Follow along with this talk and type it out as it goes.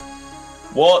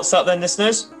What's up then,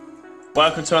 listeners?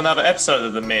 Welcome to another episode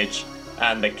of the Midge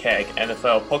and the Keg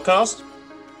NFL podcast.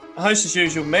 The host as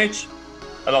usual, Midge,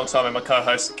 alongside with my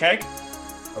co-host, Keg.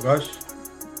 Hi guys.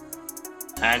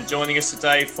 And joining us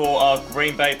today for our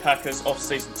Green Bay Packers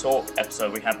off-season talk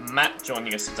episode, we have Matt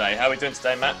joining us today. How are we doing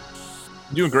today, Matt?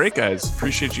 Doing great, guys.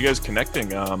 Appreciate you guys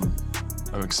connecting.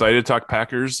 I'm excited to talk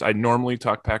Packers. I normally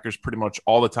talk Packers pretty much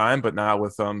all the time, but now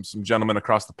with some gentlemen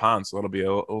across the pond, so that'll be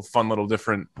a fun little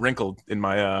different wrinkle in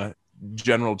my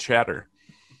general chatter.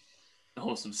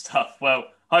 Awesome stuff. Well,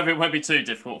 hope it won't be too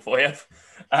difficult for you.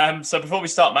 So before we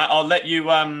start, Matt, I'll let you,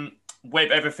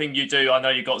 with everything you do, I know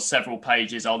you've got several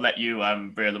pages. I'll let you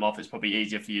reel them off. It's probably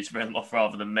easier for you to reel them off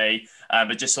rather than me.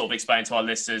 But just sort of explain to our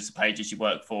listeners the pages you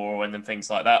work for and then things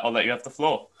like that. I'll let you have the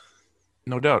floor.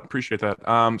 No doubt. Appreciate that.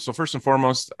 So first and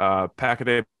foremost, Pack a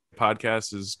Day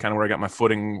podcast is kind of where I got my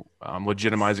footing,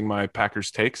 legitimizing my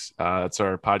Packers takes. It's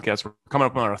our podcast. We're coming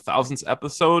up on our 1,000th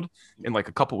episode in like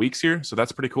a couple weeks here. So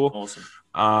that's pretty cool. Awesome.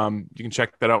 You can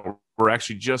check that out. We're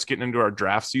actually just getting into our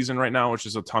draft season right now, which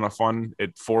is a ton of fun.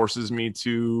 It forces me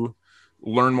to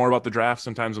learn more about the draft.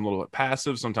 Sometimes I'm a little bit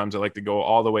passive. Sometimes I like to go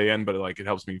all the way in, but it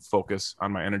helps me focus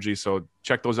on my energy. So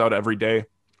check those out every day.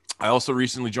 I also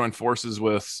recently joined forces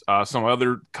with some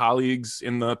other colleagues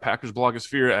in the Packers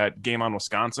blogosphere at Game On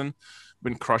Wisconsin.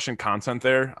 Been crushing content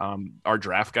there. Our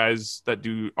draft guys that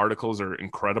do articles are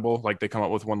incredible. Like they come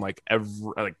up with one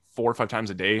every 4 or 5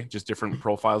 times a day, just different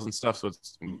profiles and stuff. So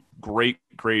it's great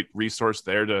resource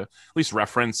there to at least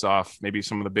reference off maybe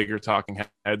some of the bigger talking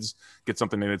heads, get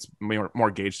something that's more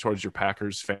gauged towards your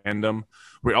Packers fandom.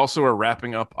 We also are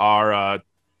wrapping up our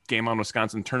Game On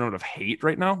Wisconsin Tournament of Hate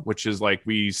right now, which is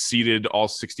we seeded all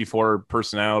 64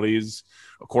 personalities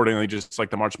accordingly, just like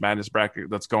the March Madness bracket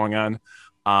that's going on.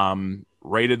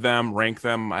 Rated them, ranked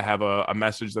them. I have a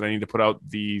message that I need to put out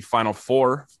the final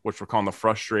 4, which we're calling the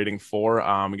frustrating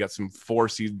 4. We got some 4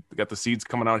 seed, got the seeds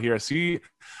coming out here. I see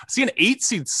an 8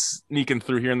 seed sneaking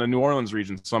through here in the New Orleans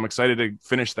region, so I'm excited to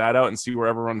finish that out and see where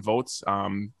everyone votes.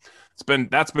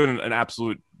 That's been an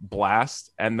absolute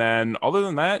blast. And then other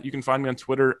than that, you can find me on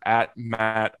Twitter at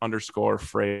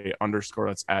Matt_Frey_.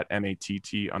 That's at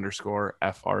MATT_FRA_.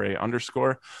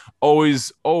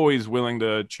 Always willing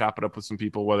to chop it up with some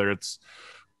people, whether it's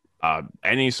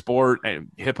any sport,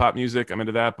 hip hop music. I'm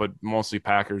into that, but mostly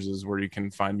Packers is where you can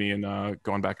find me and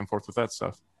going back and forth with that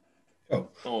stuff. Oh,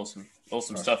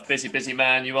 awesome stuff. Busy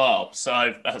man you are.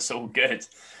 So that's all good.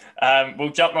 We'll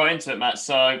jump right into it, Matt.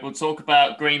 So we'll talk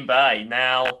about Green Bay.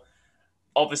 Now,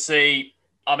 obviously,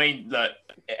 look,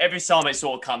 every time it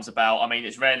sort of comes about,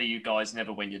 it's rarely you guys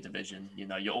never win your division.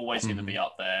 You're always going to be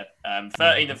up there.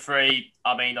 13-3,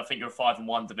 I think you're a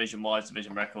 5-1 division-wise,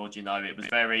 division record. It was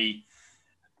very,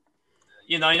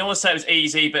 you don't want to say it was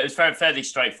easy, but it was fairly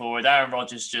straightforward. Aaron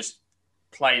Rodgers just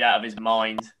played out of his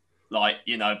mind.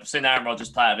 Seen Aaron Rodgers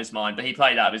play out of his mind, but he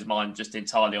played out of his mind just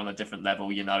entirely on a different level.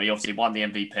 He obviously won the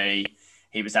MVP.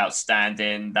 He was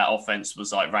outstanding. That offense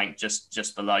was ranked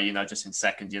just below, just in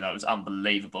second. It was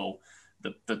unbelievable.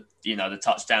 The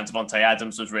touchdown to Devontae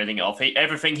Adams was reeling it off.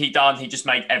 Everything he done, he just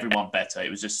made everyone better. It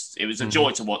was a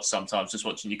joy to watch sometimes, just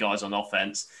watching you guys on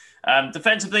offense.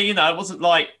 Defensively, it wasn't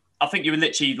I think you were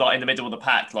literally in the middle of the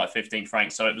pack, 15th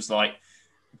ranked. So it was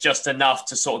just enough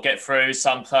to sort of get through.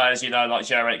 Some players, like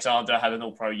Jaire Alexander had an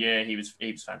all-pro year. He was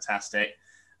fantastic.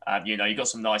 You got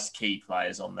some nice key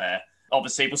players on there.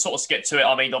 Obviously, we'll sort of skip to it.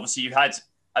 Obviously, you had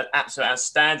an absolute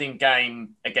outstanding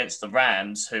game against the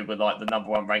Rams, who were the number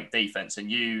 1 ranked defense, and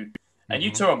you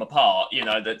tore them apart.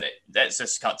 Let's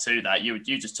just cut to that. You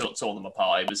just tore them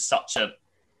apart. It was such a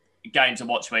game to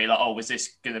watch where you're was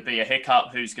this going to be a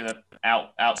hiccup? Who's going to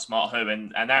outsmart who?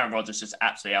 And Aaron Rodgers just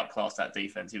absolutely outclassed that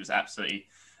defense. He was absolutely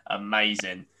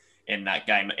amazing in that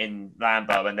game in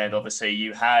Lambeau. And then obviously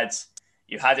you had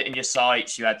it in your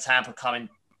sights. You had Tampa coming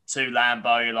to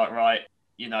Lambeau. You're right,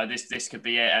 this could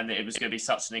be it. And it was going to be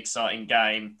such an exciting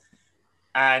game.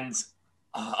 And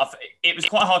it was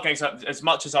quite a hard game. So as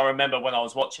much as I remember when I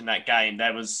was watching that game,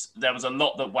 there was a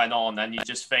lot that went on, and you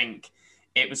just think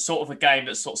it was sort of a game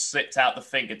that sort of slipped out the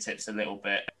fingertips a little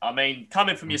bit.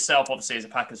 Coming from yourself, obviously, as a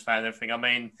Packers fan and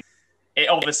everything, it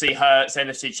obviously hurts.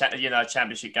 NFC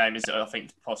championship game is, I think,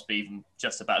 possibly even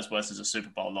just about as worse as a Super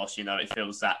Bowl loss. It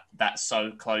feels that's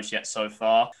so close yet so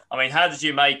far. How did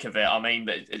you make of it?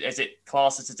 Is it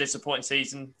classed as a disappointing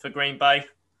season for Green Bay?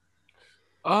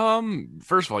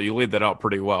 First of all, you laid that out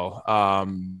pretty well.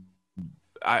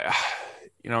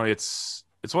 It's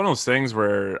one of those things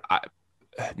where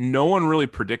no one really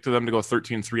predicted them to go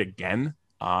 13-3 again.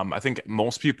 I think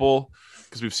most people,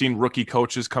 because we've seen rookie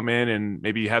coaches come in and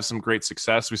maybe have some great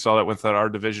success. We saw that with our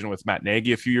division with Matt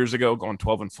Nagy a few years ago, going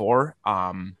 12-4.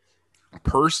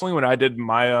 Personally, when I did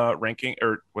my ranking,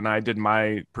 or when I did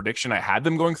my prediction, I had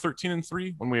them going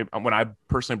 13-3 when I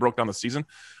personally broke down the season.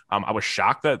 I was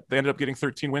shocked that they ended up getting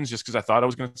 13 wins, just because I thought I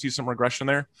was going to see some regression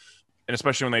there, and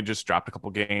especially when they just dropped a couple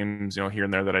games, here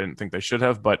and there, that I didn't think they should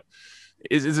have. But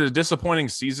is it a disappointing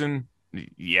season?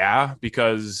 Yeah,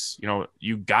 because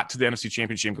you got to the NFC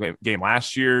Championship game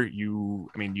last year. You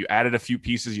added a few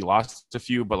pieces, you lost a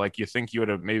few, but like, you think you would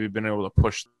have maybe been able to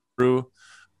push through.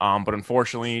 But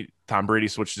unfortunately, Tom Brady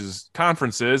switches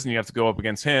conferences, and you have to go up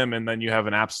against him, and then you have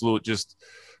an absolute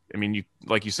you,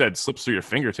 like you said, slips through your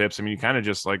fingertips. You kind of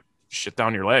just like shit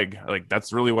down your leg. Like,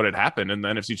 that's really what had happened in the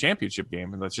NFC Championship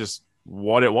game, and that's just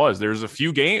what it was. There's a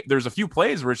few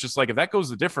plays where it's just like, if that goes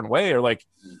a different way, or like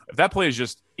if that play is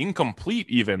just incomplete,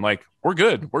 even, like, we're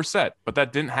good, we're set. But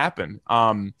that didn't happen.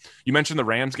 You mentioned the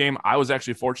Rams game. I was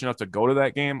actually fortunate enough to go to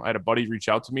that game. I had a buddy reach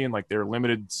out to me, and like, they're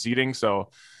limited seating, so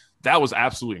that was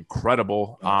absolutely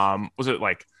incredible.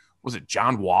 Was it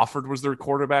John Wofford was their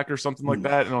quarterback or something like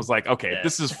that? And I was like, okay,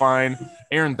 this is fine.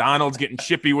 Aaron Donald's getting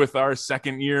chippy with our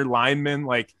second year lineman.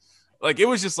 Like it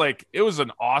was just like, it was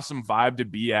an awesome vibe to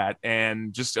be at,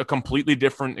 and just a completely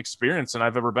different experience than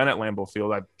I've ever been at Lambeau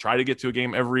Field. I try to get to a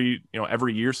game every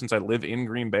year since I live in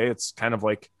Green Bay. It's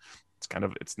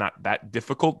not that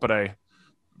difficult, but I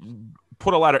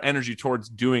put a lot of energy towards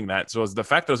doing that. So the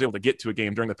fact that I was able to get to a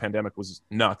game during the pandemic was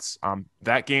nuts.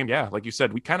 That game, yeah, like you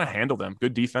said, we kind of handled them.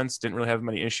 Good defense, didn't really have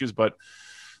many issues, but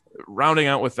rounding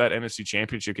out with that NFC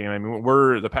Championship game,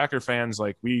 we're the Packer fans.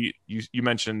 Like you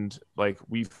mentioned, like,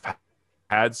 we've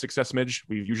had success, Midge.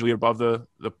 We're usually above the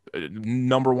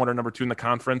number one or number two in the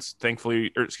conference,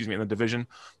 thankfully, in the division.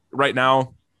 Right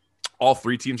now, all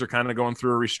three teams are kind of going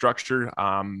through a restructure.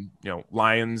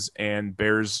 Lions and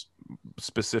Bears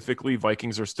specifically.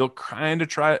 Vikings are still kind of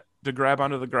try to grab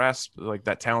onto the grasp, like,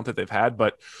 that talent that they've had.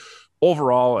 But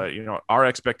overall, our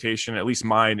expectation, at least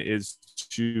mine, is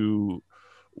to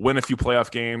win a few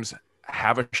playoff games,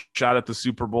 have a shot at the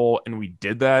Super Bowl, and we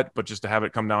did that. But just to have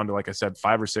it come down to, like I said,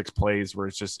 5 or 6 plays where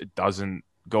it doesn't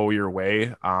go your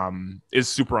way, is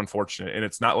super unfortunate. And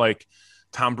it's not like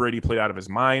Tom Brady played out of his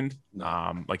mind,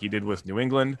 like he did with New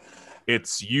England.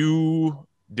 It's you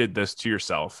did this to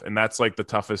yourself, and that's like the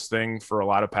toughest thing for a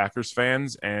lot of Packers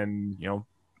fans. And a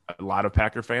lot of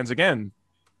Packer fans, again,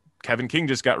 Kevin King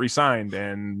just got re-signed,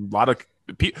 and a lot of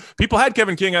people had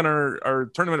Kevin King on our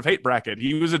tournament of hate bracket.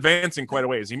 He was advancing quite a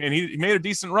ways, he made a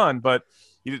decent run, but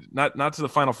he did not to the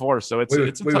Final Four. So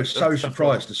we were so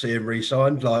surprised to see him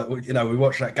re-signed. Like, we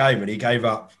watched that game, and he gave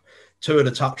up 2 of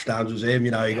the touchdowns was him. He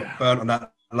got burnt on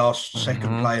that last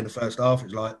second play in the first half.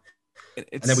 It's like,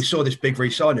 and then we saw this big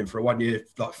re-signing for a 1 year,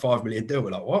 like, $5 million deal.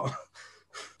 We're like, what?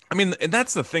 And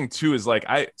that's the thing too, is like,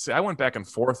 I went back and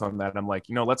forth on that. And I'm like,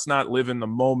 let's not live in the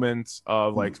moment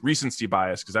of like recency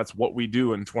bias, because that's what we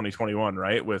do in 2021,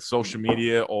 right? With social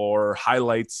media or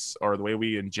highlights or the way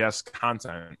we ingest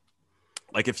content.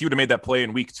 Like, if you would have made that play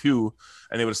in week 2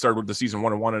 and they would have started with the season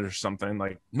 1-1 or something,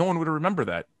 like, no one would have remembered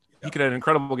that. He could have had an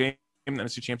incredible game in the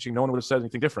NFC Championship. No one would have said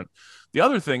anything different. The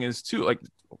other thing is too, like,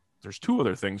 there's 2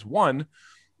 other things. One,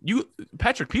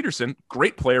 Patrick Peterson,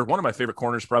 great player, one of my favorite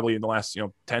corners probably in the last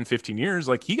 10-15 years.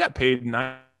 Like, he got paid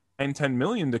 $9-10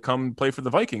 million to come play for the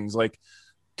Vikings. Like,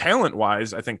 talent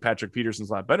wise, I think Patrick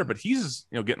Peterson's a lot better, but he's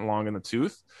getting long in the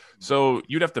tooth. So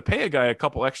you'd have to pay a guy a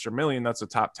couple extra million. That's a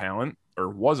top talent, or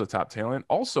was a top talent.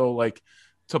 Also, like,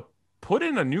 to put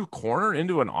in a new corner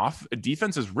into a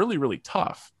defense is really, really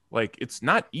tough. Like, it's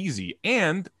not easy.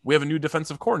 And we have a new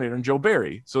defensive coordinator in Joe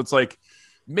Barry. So it's like,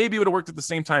 maybe it would have worked at the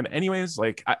same time anyways.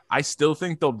 Like, I still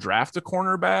think they'll draft a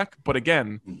cornerback, but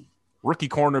again, rookie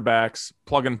cornerbacks,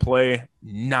 plug and play,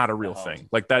 not a real thing.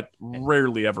 Like, that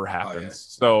rarely ever happens.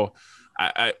 So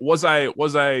was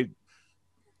I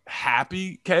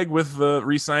happy, Keg, with the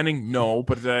re-signing? No,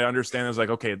 but I understand. It's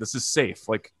like, okay, this is safe.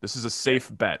 Like, this is a safe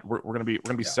bet. We're gonna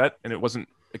be set, and it wasn't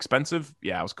expensive.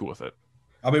 Yeah, I was cool with it.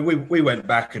 We went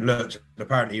back and looked.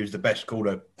 Apparently, he was the best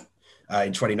corner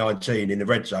in 2019 in the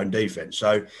red zone defense.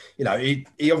 So,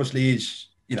 he obviously is,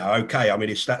 okay.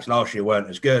 His stats last year weren't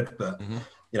as good, but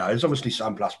there's obviously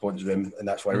some plus points with him, and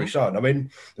that's why he resigned.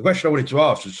 The question I wanted to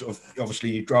ask was,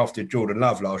 obviously you drafted Jordan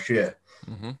Love last year.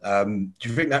 Do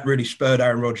you think that really spurred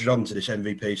Aaron Rodgers on to this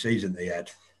MVP season that he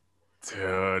had?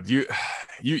 Dude,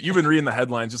 you've been reading the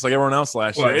headlines just like everyone else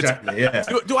last year. Exactly, yeah.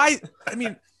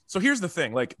 So here's the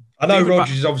thing. Like, I know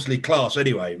Rodgers is obviously class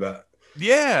anyway, but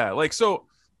yeah, like, so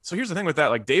here's the thing with that.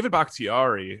 Like, David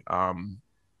Bakhtiari,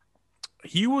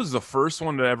 he was the first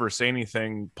one to ever say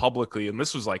anything publicly, and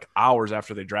this was like hours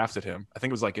after they drafted him. I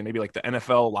think it was like in maybe like the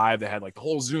NFL Live, they had like the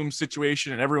whole Zoom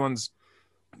situation, and everyone's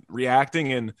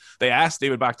reacting, and they asked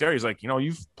David Bakhtiari, he's like,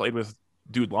 you've played with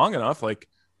dude long enough. Like,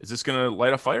 is this going to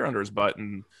light a fire under his butt?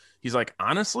 And he's like,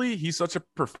 honestly, he's such a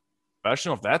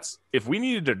professional. If we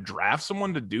needed to draft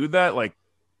someone to do that, like,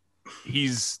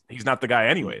 he's not the guy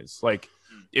anyways. Like,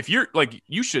 if you're like,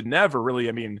 you should never really,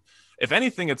 I mean, if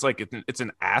anything, it's like, it's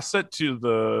an asset to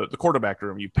the quarterback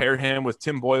room. You pair him with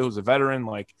Tim Boyle, who's a veteran.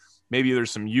 Like, maybe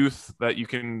there's some youth that you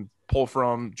can pull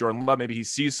from Jordan Love. Maybe he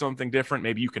sees something different.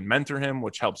 Maybe you can mentor him,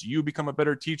 which helps you become a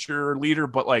better teacher or leader.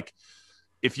 But like,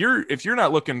 if you're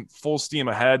not looking full steam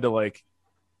ahead to like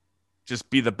just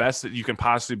be the best that you can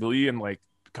possibly be and like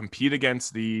compete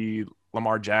against the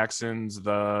Lamar Jacksons,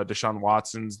 the Deshaun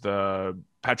Watsons, the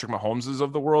Patrick Mahomeses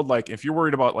of the world, like if you're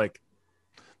worried about like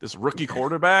this rookie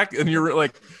quarterback and you're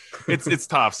like, it's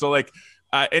tough. So like,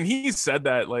 and he said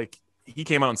that, like, he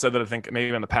came out and said that, I think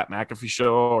maybe on the Pat McAfee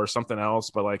show or something else,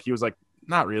 but like, he was like,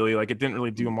 not really, like, it didn't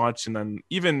really do much. And then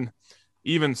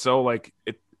even so, like,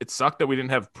 it sucked that we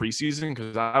didn't have preseason,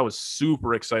 because I was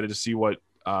super excited to see what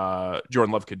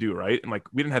Jordan Love could do, right? And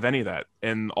like, we didn't have any of that.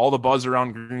 And all the buzz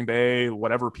around Green Bay,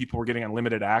 whatever people were getting on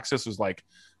limited access, was like,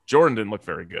 Jordan didn't look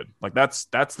very good. Like, that's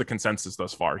the consensus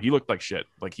thus far. He looked like shit.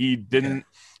 Like, he didn't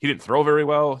throw very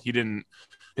well.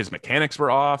 His mechanics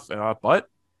were off, but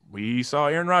we saw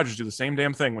Aaron Rodgers do the same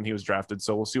damn thing when he was drafted.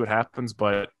 So we'll see what happens.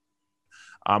 But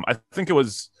I think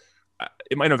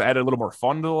it might have added a little more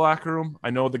fun to the locker room. I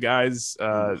know the guys,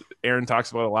 Aaron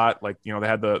talks about a lot. Like, you know, they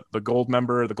had the Gold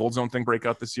Zone thing break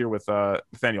out this year with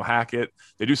Nathaniel Hackett.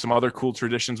 They do some other cool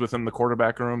traditions within the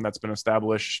quarterback room that's been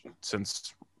established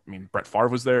since, I mean, Brett Favre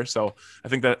was there. So I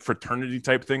think that fraternity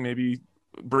type thing, maybe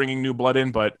bringing new blood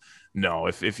in, but no,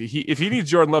 if he needs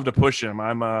Jordan Love to push him,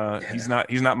 he's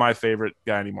not my favorite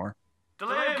guy anymore.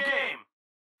 Delay of game,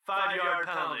 5-yard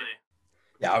penalty.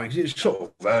 Yeah, I mean, it's sort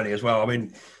of early as well. I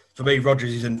mean, for me,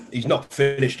 Rodgers he's not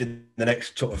finished in the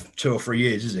next sort of 2 or 3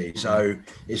 years, is he? So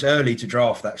it's early to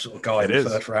draft that sort of guy in the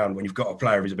first round when you've got a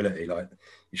player of his ability. Like,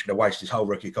 you're just going to waste his whole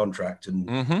rookie contract. And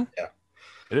yeah,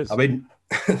 it is. I mean,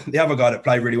 the other guy that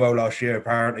played really well last year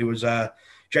apparently was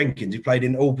Jenkins. He played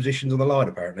in all positions on the line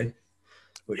apparently,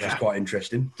 which is quite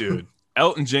interesting. Dude,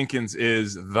 Elton Jenkins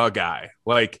is the guy.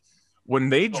 Like, when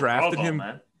they drafted him,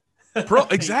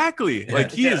 exactly.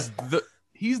 Like, he's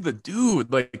the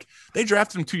dude. Like, they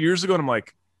drafted him 2 years ago, and I'm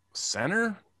like,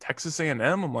 center, Texas A&M.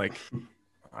 I'm like,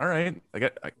 all right,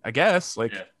 I guess,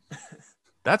 like,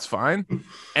 that's fine.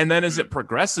 And then as it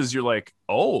progresses, you're like,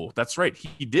 oh, that's right,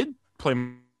 he did play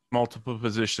multiple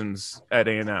positions at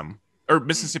A&M or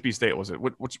Mississippi State, was it?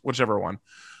 Whichever one.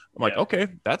 I'm like, okay,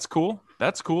 that's cool.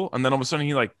 And then all of a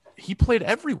sudden he played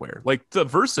everywhere. Like, the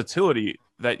versatility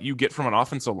that you get from an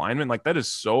offensive lineman, like, that is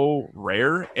so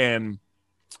rare. And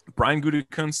Brian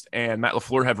Gutekunst and Matt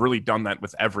LaFleur have really done that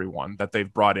with everyone that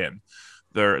they've brought in.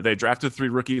 They drafted 3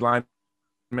 rookie linemen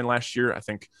last year. I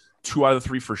think 2 out of the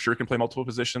 3 for sure can play multiple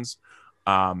positions.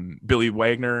 Billy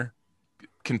Wagner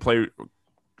can play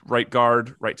right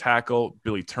guard, right tackle,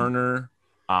 Billy Turner.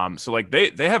 So like,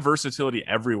 they have versatility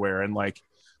everywhere. And like,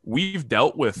 we've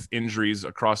dealt with injuries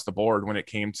across the board when it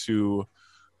came to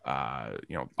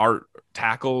our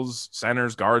tackles,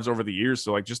 centers, guards over the years.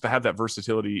 So like, just to have that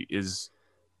versatility is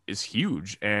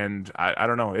huge. And I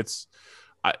don't know,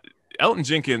 Elton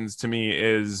Jenkins to me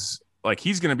is like,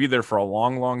 he's going to be there for a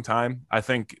long, long time. I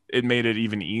think it made it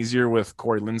even easier with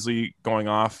Corey Linsley going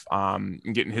off and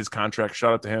getting his contract.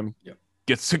 Shout out to him. Yep.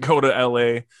 Gets to go to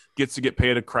LA, gets to get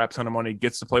paid a crap ton of money,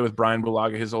 gets to play with Brian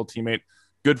Bulaga, his old teammate.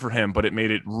 Good for him, but it made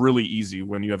it really easy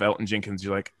when you have Elton Jenkins.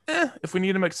 You're like, if we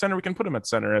need him at center, we can put him at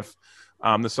center if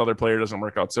this other player doesn't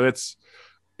work out. So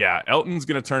Elton's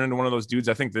going to turn into one of those dudes.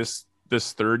 I think this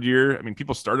third year, I mean,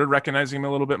 people started recognizing him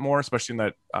a little bit more, especially in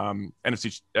that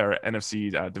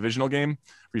NFC divisional game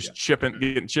where he's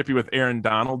getting chippy with Aaron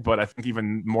Donald. But I think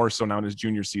even more so now in his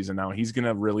junior season, now he's going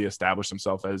to really establish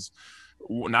himself as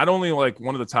not only like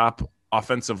one of the top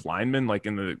offensive linemen like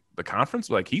in the conference,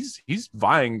 but like he's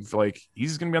vying for, like,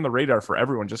 he's going to be on the radar for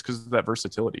everyone just because of that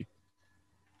versatility.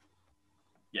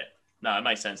 No, it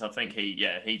makes sense. I think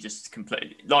he just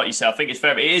completely, like you said, I think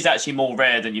it is actually more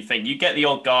rare than you think. You get the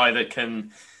odd guy that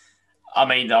can, I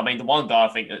mean, the one guy I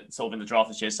think that sort of in the draft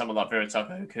this year is someone like Vera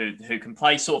Tucker who can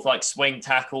play sort of like swing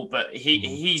tackle, but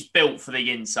he's built for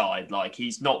the inside. Like,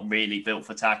 he's not really built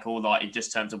for tackle, like, in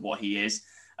just terms of what he is.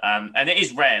 And it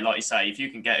is rare, like you say, if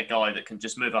you can get a guy that can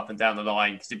just move up and down the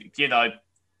line, because, you know,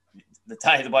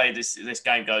 the way this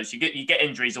game goes, you get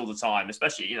injuries all the time,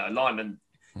 especially, you know, linemen.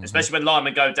 Especially when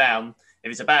linemen go down, if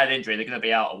it's a bad injury, they're going to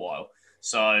be out a while.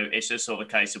 So it's just sort of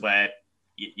a case of where,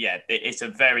 it's a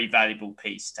very valuable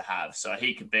piece to have. So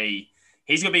he's going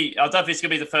to be, I don't know if it's going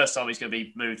to be the first time he's going to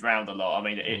be moved around a lot. I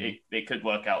mean, it could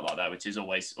work out like that, which is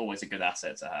always a good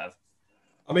asset to have.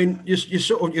 I mean,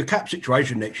 your cap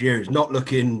situation next year is not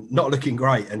looking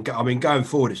great, and I mean going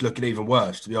forward, it's looking even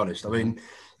worse. To be honest, I mean,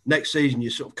 next season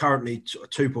you're sort of currently sort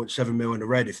of 2.7 mil in the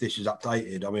red if this is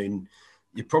updated. I mean,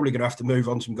 you're probably going to have to move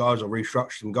on some guys or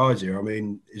restructure some guys here. I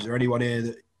mean, is there anyone here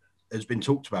that has been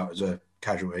talked about as a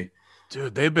casualty?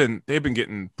 Dude, they've been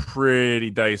getting pretty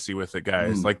dicey with it,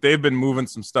 guys. Like they've been moving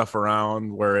some stuff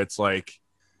around where it's like,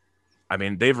 I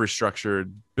mean, they've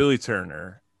restructured Billy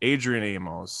Turner, Adrian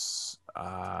Amos,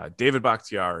 David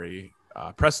Bakhtiari,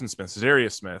 Preston Smith,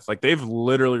 Zarius Smith. Like they've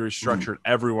literally restructured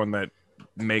everyone that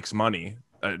makes money,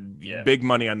 big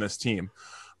money on this team.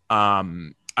 I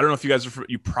don't know if you guys are,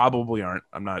 you probably aren't.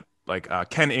 I'm not like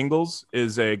Ken Ingles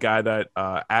is a guy that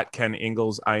at Ken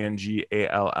Ingles,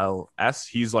 INGALLS.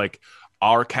 He's like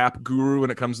our cap guru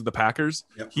when it comes to the Packers.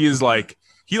 Yep. He is like,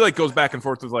 he like goes back and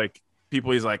forth with like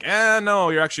people. He's like, no,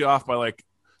 you're actually off by like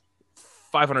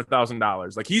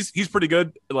 $500,000. Like he's pretty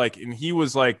good. Like, and he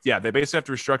was like, yeah, they basically have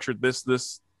to restructure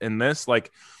this, and this,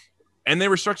 like, and they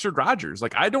restructured Rodgers.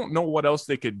 Like, I don't know what else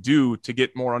they could do to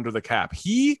get more under the cap.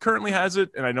 He currently has it,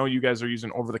 and I know you guys are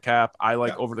using over the cap. I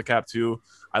like over the cap too.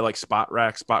 I like Spot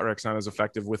Rack. Spot Rack's not as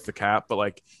effective with the cap, but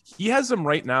like he has them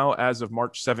right now as of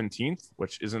March 17th,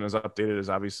 which isn't as updated as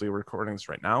obviously we're recording this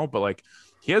right now, but like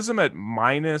he has them at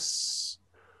minus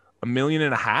 $1.5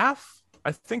 million. I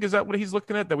think, is that what he's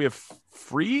looking at, that we have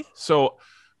free? So,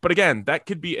 but again, that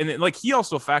could be, and it, like he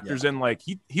also factors in like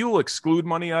he will exclude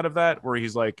money out of that where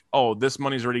he's like, oh, this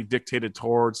money's already dictated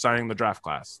towards signing the draft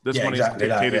class. This money's exactly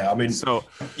dictated. I mean, so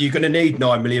you're going to need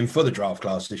 $9 million for the draft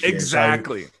class this year.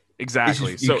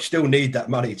 Exactly. You still need that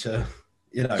money to,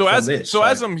 you know. So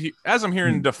as I'm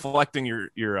hearing deflecting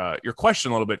your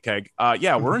question a little bit, Keg.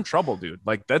 We're in trouble, dude.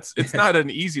 Like it's not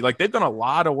an easy. Like they've done a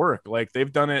lot of work. Like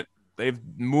they've done it. They've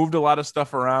moved a lot of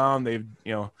stuff around. They've,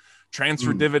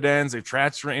 transfer dividends. They've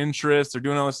transfer interest. They're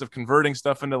doing all this stuff, converting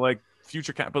stuff into like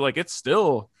future cap. But like it's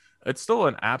still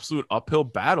an absolute uphill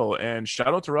battle. And shout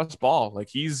out to Russ Ball. Like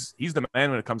he's the man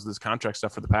when it comes to this contract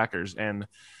stuff for the Packers. And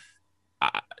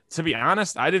to be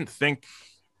honest, I didn't think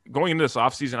going into this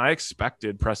offseason, I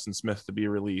expected Preston Smith to be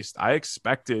released. I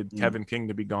expected Kevin King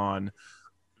to be gone.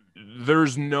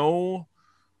 There's no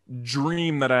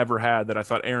dream that I ever had that I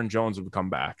thought Aaron Jones would come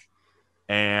back.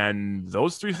 And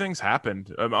those three things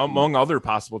happened among other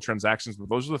possible transactions, but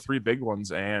those are the three big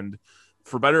ones. And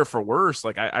for better or for worse,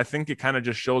 like I think it kind of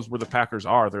just shows where the Packers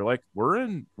are. They're like,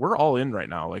 we're all in right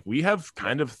now. Like we have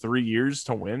kind of 3 years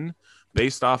to win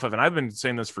based off of, and I've been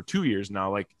saying this for 2 years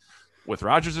now, like with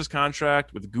Rodgers'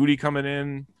 contract, with Goody coming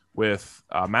in, with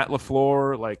Matt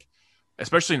LaFleur, like,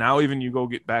 especially now, even you go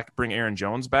bring Aaron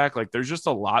Jones back. Like there's just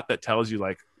a lot that tells you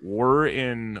like we're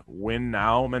in win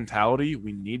now mentality.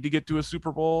 We need to get to a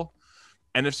Super Bowl.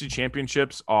 NFC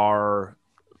championships are,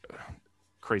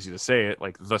 crazy to say it,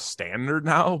 like the standard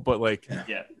now, but like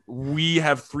we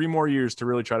have 3 more years to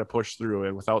really try to push through.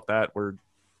 And without that,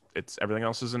 it's everything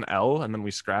else is an L, and then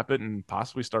we scrap it and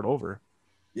possibly start over.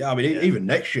 Yeah, I mean, even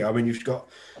next year, I mean, you've got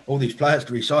all these players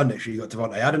to re-sign next year. You've got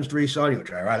Devontae Adams to re-sign, you've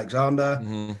got Jair Alexander,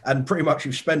 and pretty much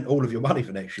you've spent all of your money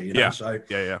for next year. You know? So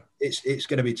it's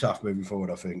going to be tough moving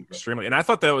forward, I think. Extremely. And I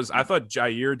thought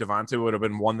Jair, Devontae would have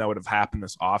been one that would have happened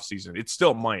this offseason. It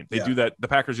still might. They do that. The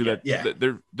Packers do that. Yeah.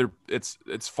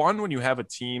 It's fun when you have a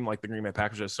team like the Green Bay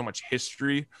Packers that has so much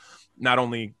history. Not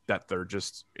only that they're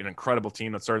just an incredible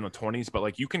team that started in the 20s, but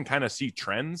like you can kind of see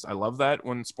trends. I love that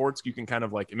when sports, you can kind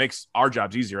of like, it makes our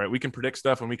jobs easier, right? We can predict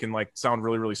stuff and we can like sound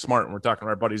really, really smart when we're talking to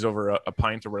our buddies over a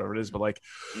pint or whatever it is. But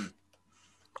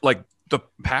like the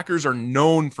Packers are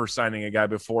known for signing a guy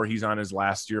before he's on his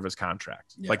last year of his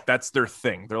contract. Yeah. Like that's their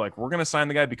thing. They're like, we're going to sign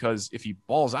the guy because if he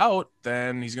balls out,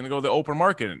 then he's going to go to the open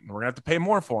market and we're going to have to pay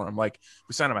more for him. Like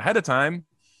we sign him ahead of time,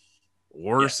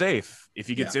 we're safe. If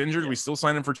he gets injured, we still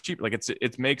sign him for cheap. Like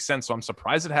it makes sense. So I'm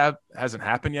surprised it hasn't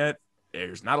happened yet.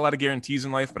 There's not a lot of guarantees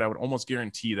in life, but I would almost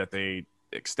guarantee that they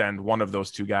extend one of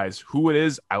those two guys. Who it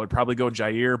is, I would probably go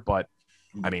Jair, but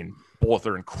I mean, both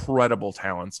are incredible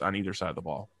talents on either side of the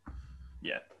ball.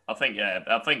 Yeah, I think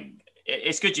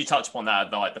it's good you touched upon that,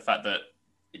 like the fact that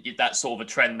that's sort of a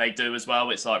trend they do as well.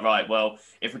 It's like, right, well,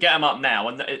 if we get them up now,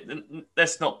 and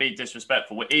let's not be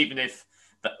disrespectful, even if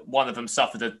one of them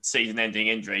suffered a season-ending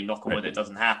injury, knock on wood, it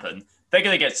doesn't happen, they're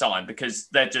going to get signed because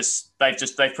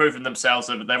they've proven themselves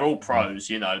that they're all pros.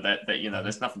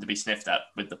 There's nothing to be sniffed at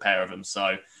with the pair of them.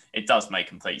 So it does make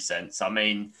complete sense. I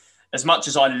mean, as much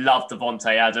as I love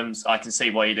Devontae Adams, I can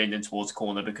see why you're leaning towards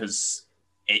corner because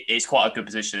it's quite a good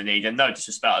position to need. And no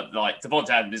disrespect, like Devontae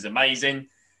Adams is amazing.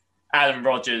 Aaron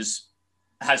Rodgers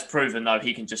has proven though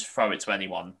he can just throw it to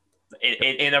anyone.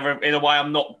 In a way,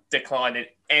 I'm not declining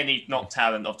any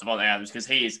talent of Devontae Adams because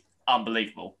he is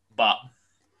unbelievable. But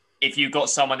if you got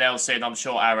someone else in, I'm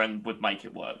sure Aaron would make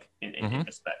it work in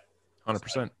respect.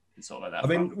 100%. So, like that. I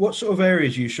mean, what sort of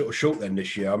areas are you sort of short then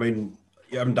this year? I mean,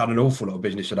 you haven't done an awful lot of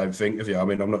business, I don't think, have you? I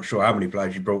mean, I'm not sure how many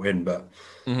players you brought in, but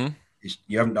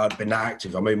you haven't been that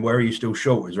active. I mean, where are you still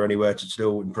short? Is there anywhere to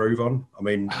still improve on? I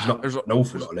mean, there's an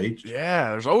awful lot of leagues.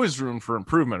 Yeah, there's always room for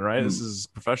improvement, right? This is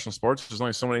professional sports. There's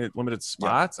only so many limited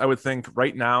spots. I would think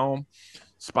right now,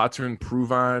 spot to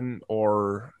improve on,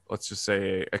 or let's just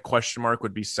say a question mark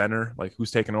would be center, like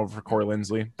who's taking over for Corey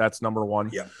Linsley. That's number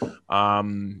one. Yeah.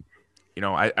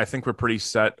 I think we're pretty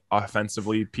set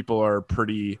offensively. People are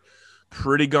pretty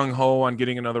gung-ho on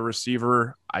getting another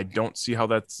receiver. I don't see how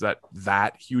that's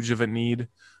that huge of a need.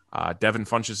 Devin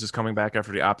Funchess is coming back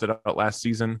after he opted out last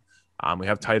season. We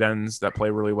have tight ends that play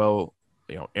really well.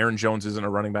 Aaron Jones isn't a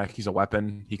running back. He's a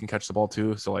weapon. He can catch the ball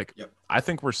too. So I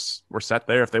think we're set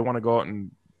there. If they want to go out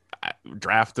and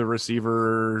draft a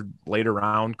receiver later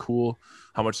round, cool.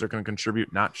 How much they're going to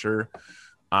contribute, not sure.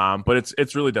 But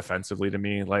it's really defensively to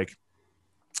me. Like,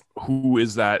 who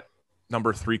is that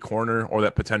number 3 corner or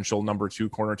that potential number 2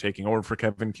 corner taking over for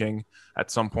Kevin King at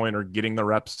some point or getting the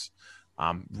reps?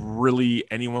 Really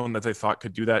anyone that they thought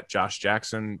could do that. Josh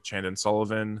Jackson, Chandon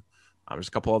Sullivan. There's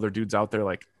a couple other dudes out there.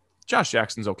 Like, Josh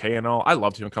Jackson's okay and all. I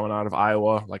loved him coming out of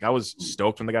Iowa. Like, I was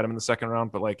stoked when they got him in the second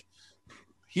round, but like,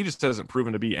 he just hasn't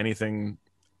proven to be anything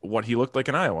what he looked like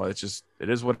in Iowa. It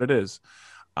is what it is.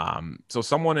 So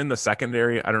someone in the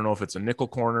secondary, I don't know if it's a nickel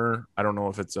corner. I don't know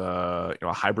if it's a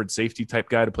hybrid safety type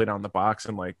guy to play down the box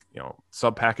and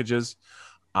sub packages.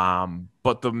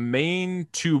 But the main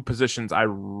 2 positions I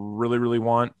really, really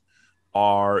want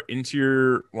are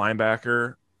interior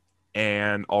linebacker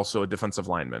and also a defensive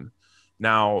lineman.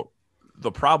 Now,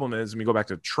 the problem is, when we go back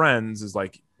to trends, is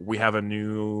like we have a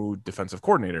new defensive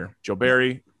coordinator, Joe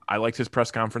Barry. I liked his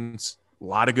press conference. A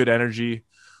lot of good energy.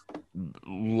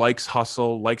 Likes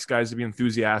hustle, likes guys to be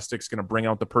enthusiastic, is going to bring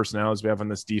out the personalities we have on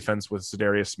this defense with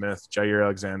Za'Darius Smith, Jair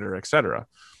Alexander, etc.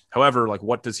 However, like,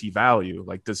 what does he value?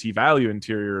 Like, does he value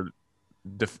interior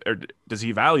or does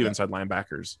he value inside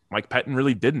linebackers? Mike Pettin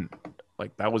really didn't.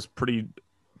 Like, that was pretty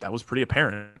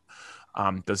apparent.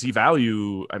 Does he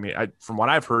value, from what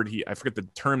I've heard, I forget the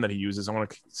term that he uses. I want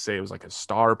to say it was like a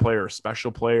star player, a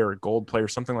special player, a gold player,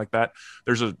 something like that.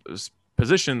 There's a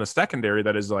position in the secondary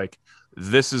that is like,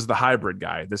 this is the hybrid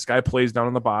guy. This guy plays down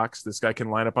in the box. This guy can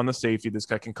line up on the safety. This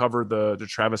guy can cover the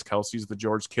Travis Kelce's, the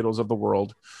George Kittles of the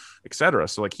world, etc.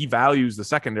 So like, he values the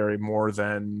secondary more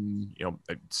than,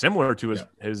 similar to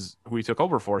his who he took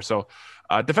over for. So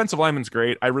defensive lineman's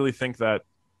great. I really think that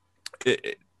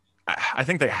I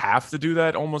think they have to do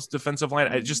that almost defensive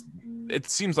line. It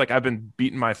seems like I've been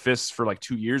beating my fists for like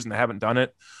 2 years and they haven't done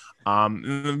it.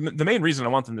 The main reason I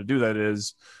want them to do that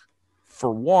is,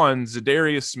 for one,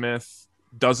 Za'Darius Smith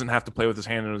doesn't have to play with his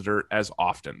hand in the dirt as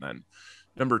often then.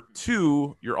 Number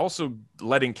 2, you're also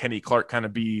letting Kenny Clark kind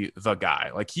of be the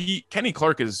guy. Like, Kenny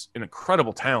Clark is an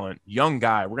incredible talent, young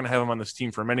guy. We're going to have him on this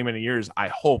team for many, many years, I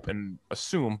hope and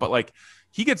assume. But like,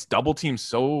 he gets double teamed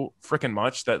so freaking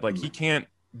much that like, he can't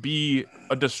be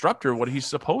a disruptor what he's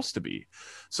supposed to be.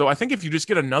 So I think if you just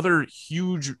get another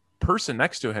huge person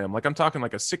next to him, like I'm talking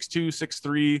like a 6'2",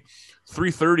 6'3",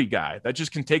 330 guy that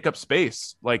just can take up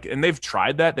space. Like, and they've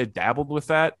tried that. They dabbled with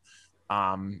that.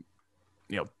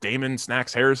 Damon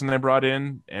Snacks Harrison they brought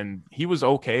in, and he was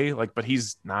okay. Like, but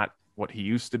he's not what he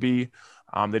used to be.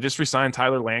 They just re-signed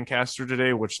Tyler Lancaster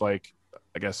today, which like,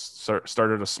 I guess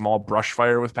started a small brush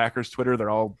fire with Packers Twitter.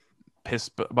 They're all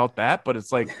pissed about that, but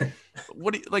it's like,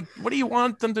 what do you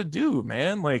want them to do,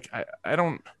 man? Like, I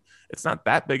don't. It's not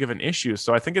that big of an issue.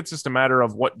 So I think it's just a matter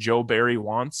of what Joe Barry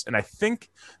wants. And I think,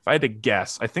 if I had to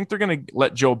guess, I think they're going to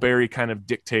let Joe Barry kind of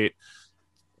dictate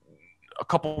a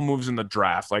couple moves in the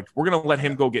draft. Like, we're going to let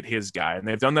him go get his guy. And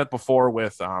they've done that before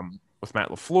with Matt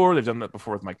LaFleur. They've done that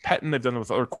before with Mike Pettin. They've done it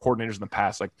with other coordinators in the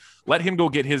past. Like, let him go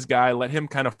get his guy. Let him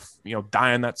kind of,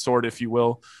 die on that sword, if you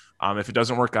will, if it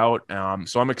doesn't work out.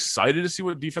 So I'm excited to see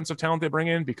what defensive talent they bring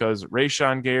in, because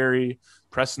Rashawn Gary,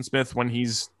 Preston Smith, when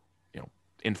he's,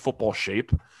 in football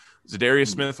shape, Za'Darius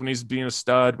Smith when he's being a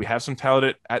stud. We have some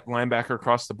talent at linebacker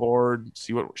across the board.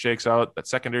 See what shakes out. That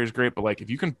secondary is great, but like, if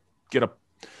you can get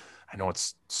I know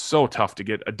it's so tough to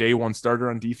get a day 1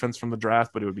 starter on defense from the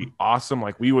draft, but it would be awesome.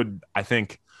 Like, I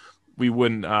think we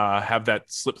wouldn't have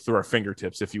that slip through our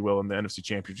fingertips, if you will, in the NFC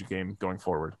Championship game going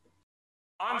forward.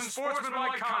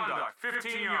 Unsportsmanlike conduct,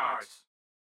 15 yards.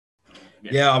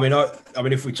 Yeah, I mean,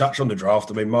 if we touch on the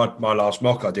draft, my last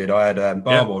mock I did, I had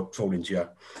Barmore falling to you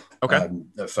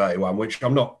at 31, which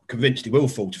I'm not convinced he will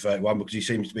fall to 31, because he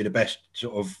seems to be the best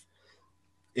sort of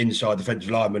inside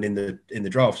defensive lineman in the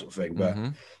draft sort of thing. But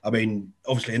I mean,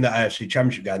 obviously in that AFC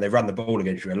Championship game, they ran the ball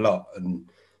against you a lot, and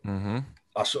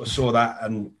I sort of saw that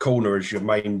and corner as your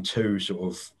main two sort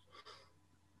of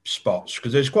spots,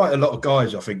 because there's quite a lot of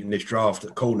guys I think in this draft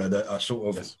at corner that are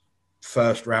sort of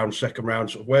first round, second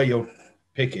round, sort of where you're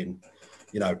picking,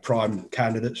 prime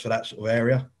candidates for that sort of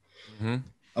area.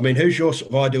 I mean, who's your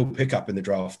sort of ideal pickup in the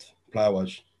draft,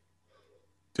 player-wise?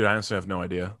 Dude, I honestly have no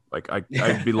idea. Like,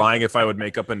 I'd be lying if I would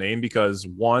make up a name, because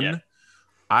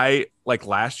I like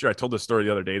last year, I told this story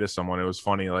the other day to someone. It was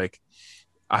funny. Like,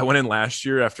 I went in last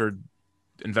year after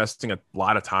investing a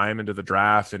lot of time into the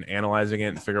draft and analyzing it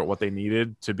and figure out what they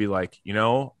needed, to be like,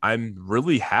 I'm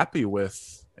really happy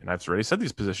with, and I've already said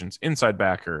these positions: inside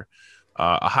backer,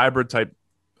 a hybrid type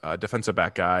defensive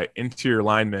back guy, interior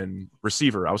lineman,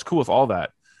 receiver. I was cool with all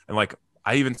that. And like,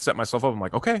 I even set myself up. I'm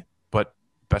like, okay, but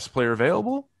best player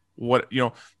available? What,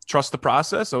 trust the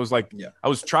process. I was like, I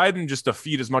was trying just to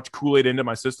feed as much Kool-Aid into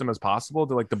my system as possible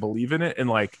to believe in it. And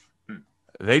like,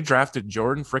 they drafted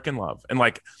Jordan freaking Love. And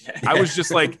like, I was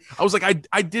just like,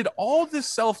 I did all this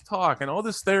self-talk and all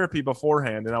this therapy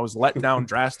beforehand, and I was let down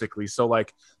drastically. So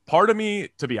like, part of me,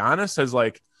 to be honest, has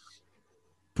like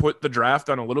put the draft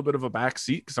on a little bit of a back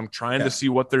seat, because I'm trying to see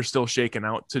what they're still shaking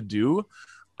out to do.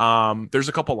 There's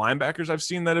a couple linebackers I've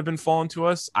seen that have been falling to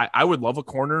us. I would love a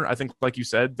corner. I think, like you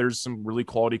said, there's some really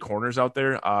quality corners out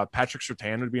there. Patrick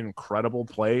Surtain would be an incredible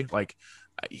play. Like,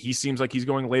 he seems like he's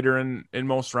going later in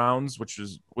most rounds, which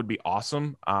would be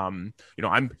awesome. I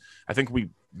think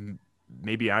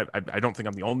I don't think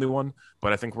I'm the only one,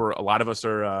 but I think a lot of us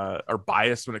are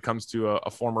biased when it comes to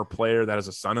a former player that has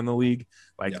a son in the league.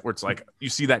 Like, where it's like, you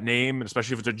see that name, and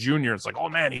especially if it's a junior, it's like, oh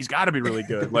man, he's got to be really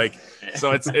good. Like,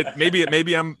 so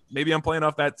maybe I'm playing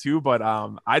off that too, but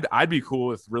I'd be cool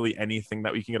with really anything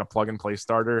that we can get a plug and play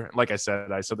starter. Like I said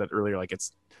that earlier, like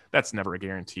that's never a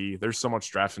guarantee. There's so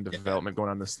much draft and development going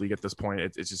on in this league at this point.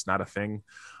 It's just not a thing.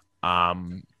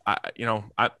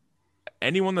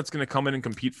 Anyone that's going to come in and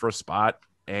compete for a spot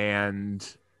and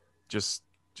just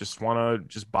want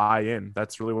to buy in.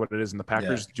 That's really what it is. And the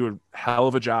Packers do a hell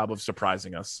of a job of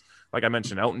surprising us. Like I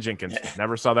mentioned, Elton Jenkins,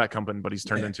 never saw that coming, but he's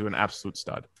turned into an absolute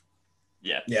stud.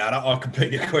 Yeah, and I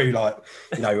completely agree. Like,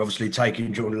 obviously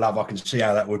taking Jordan Love, I can see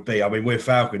how that would be. I mean, we're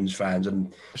Falcons fans,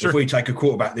 and if we take a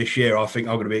quarterback this year, I think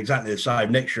I'm going to be exactly the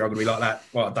same. Next year, I'm going to be like that.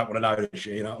 Well, I don't want to know this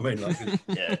year, you know what I mean? Like,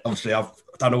 obviously, I've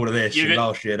done all of this.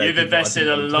 Last year, you've invested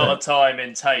a lot of time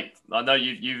in tape. I know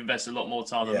you've invested a lot more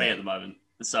time than me at the moment.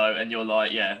 So, and you're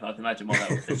like, I can imagine why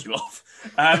that would piss you off.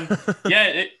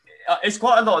 It's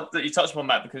quite a lot that you touched upon,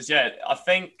 Matt, because I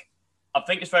think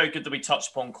it's very good that we touched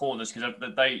upon corners, because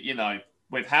they,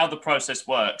 with how the process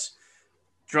works,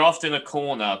 drafting a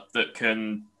corner that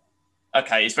can,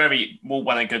 it's very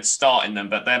well and good starting them,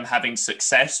 but them having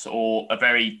success or a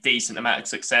very decent amount of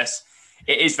success,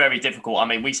 it is very difficult. I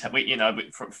mean, we for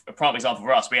a prime example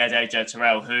for us, we had AJ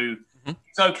Terrell, who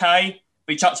it's okay.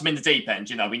 We chucked him in the deep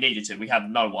end. We needed to. We had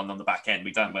no one on the back end.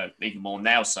 We don't, even more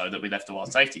now so that we left all our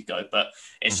safeties go. But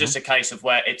it's just a case of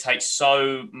where it takes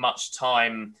so much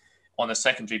time on a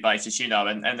secondary basis,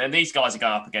 and these guys are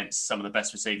going up against some of the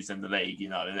best receivers in the league,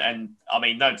 and I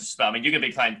mean, no disrespect. I mean, you're going to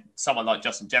be playing someone like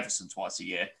Justin Jefferson twice a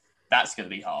year. That's going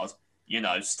to be hard.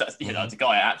 The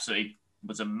guy absolutely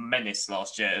was a menace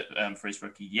last year for his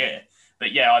rookie year.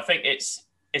 But I think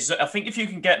I think if you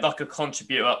can get like a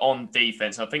contributor on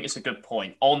defense, I think it's a good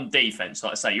point on defense.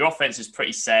 Like I say, your offense is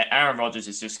pretty set. Aaron Rodgers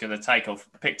is just going to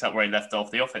picked up where he left off.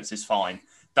 The offense is fine.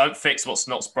 Don't fix what's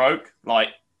not broke,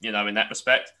 in that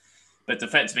respect. But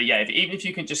defensively, even if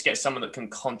you can just get someone that can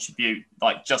contribute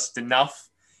like just enough,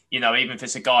 even if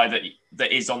it's a guy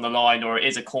that is on the line, or it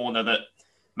is a corner that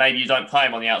maybe you don't play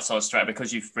him on the outside straight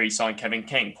because you've re-signed Kevin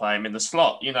King, play him in the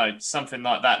slot, something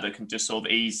like that can just sort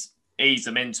of ease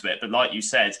them into it. But like you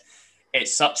said,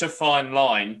 it's such a fine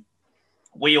line.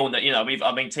 We all know,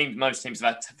 most teams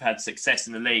have had success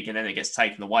in the league, and then it gets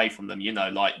taken away from them.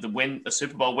 Like the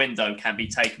Super Bowl window can be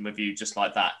taken with you just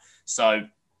like that. So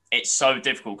it's so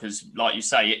difficult because, like you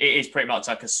say, it is pretty much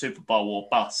like a Super Bowl or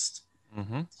bust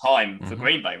time for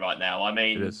Green Bay right now. I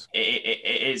mean,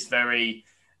 it is very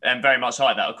much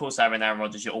like that. Of course, Aaron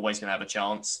Rodgers, you're always going to have a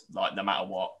chance, like no matter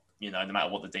what. No matter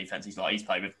what the defense is like. He's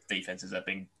played with defenses that have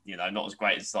been, not as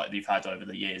great as like they've had over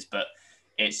the years. But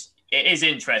it is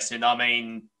interesting. I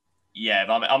mean, I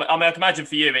can imagine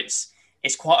for you,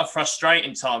 it's quite a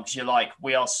frustrating time because you're like,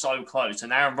 we are so close,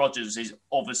 and Aaron Rodgers is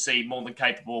obviously more than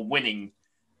capable of winning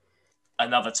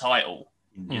another title.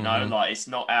 You know, like it's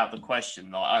not out of the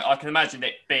question. Like I can imagine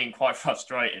it being quite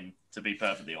frustrating, to be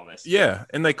perfectly honest. Yeah,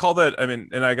 and they call that. I mean,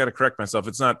 and I got to correct myself.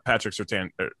 It's not Patrick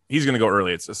Surtain. He's going to go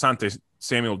early. It's Asante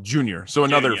Samuel Jr. So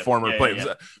another former player.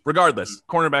 Yeah. Regardless,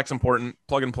 cornerback's important.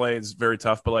 Plug and play is very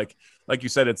tough. But like you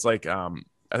said, it's like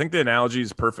I think the analogy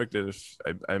is perfect. If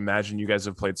I imagine you guys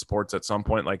have played sports at some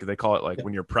point, like they call it, like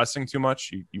when you're pressing too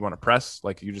much, you want to press.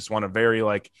 Like you just want to very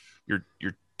like you're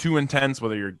too intense,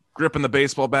 whether you're gripping the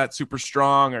baseball bat super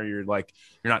strong or you're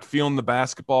not feeling the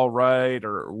basketball right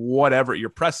or whatever. You're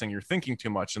pressing, you're thinking too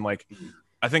much. And like,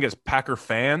 I think as Packer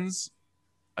fans,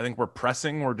 I think we're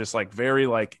pressing. We're just like very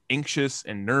like anxious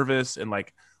and nervous. And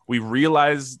like, we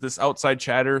realize this outside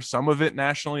chatter, some of it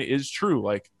nationally is true.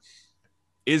 Like,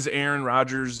 is Aaron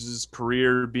Rodgers'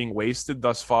 career being wasted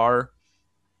thus far?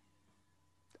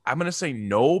 I'm going to say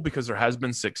no, because there has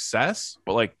been success,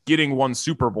 but like getting one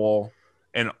Super Bowl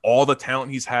and all the talent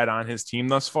he's had on his team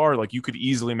thus far, like you could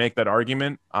easily make that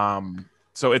argument.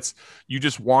 So it's, you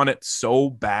just want it so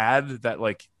bad that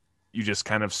like you just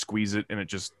kind of squeeze it and it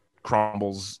just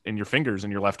crumbles in your fingers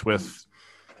and you're left with,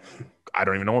 I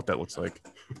don't even know what that looks like.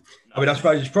 I mean, I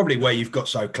suppose it's probably where you've got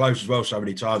so close as well so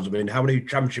many times. I mean, how many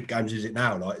championship games is it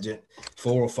now? Like, is it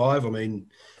 4 or 5? I mean,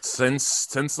 since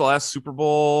the last Super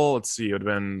Bowl, let's see, it would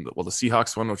have been, well, the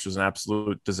Seahawks one, which was an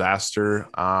absolute disaster.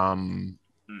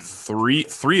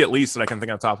 Three at least that I can think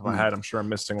on top of my head. I'm sure I'm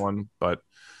missing one, but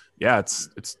yeah,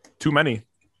 it's too many.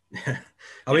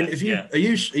 I mean, are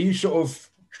you sort of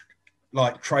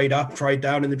like trade up, trade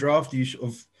down in the draft? Do you sort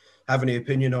of have any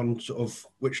opinion on sort of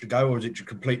which to go, or is it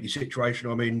completely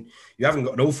situational? I mean, you haven't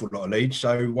got an awful lot of leads,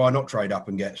 so why not trade up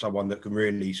and get someone that can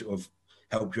really sort of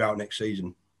help you out next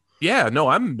season? Yeah, no,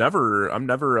 I'm never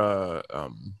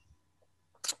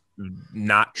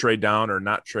not trade down or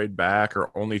not trade back or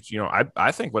only,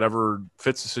 I think whatever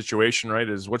fits the situation right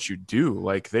is what you do.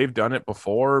 Like they've done it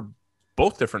before,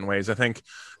 both different ways. I think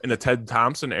in the Ted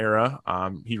Thompson era,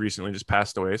 he recently just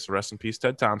passed away, so rest in peace,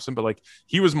 Ted Thompson. But like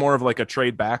he was more of like a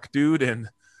trade back dude, and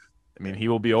I mean he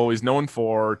will be always known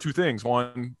for two things: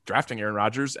 one, drafting Aaron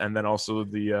Rodgers, and then also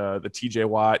the T.J.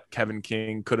 Watt, Kevin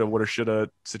King, coulda, woulda, shoulda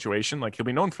situation. Like he'll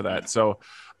be known for that. So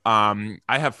I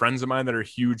have friends of mine that are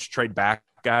huge trade back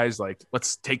guys. Like,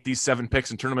 let's take these 7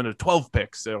 picks and turn them into 12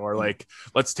 picks, or like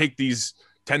let's take these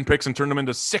 10 picks and turn them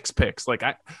into 6 picks. Like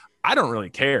I don't really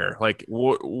care. Like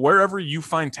wherever you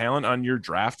find talent on your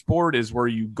draft board is where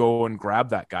you go and grab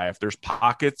that guy. If there's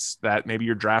pockets that maybe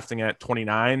you're drafting at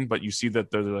 29, but you see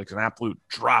that there's like an absolute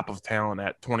drop of talent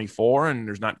at 24 and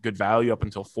there's not good value up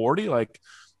until 40, like,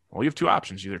 well, you have 2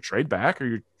 options: you either trade back or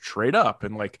you trade up.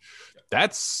 And like,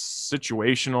 that's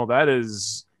situational. That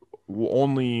is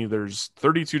only, there's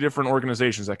 32 different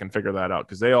organizations that can figure that out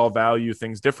because they all value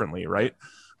things differently, right?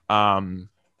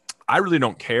 I really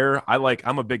don't care.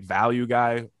 I'm a big value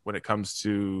guy when it comes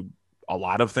to a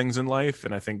lot of things in life,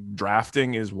 and I think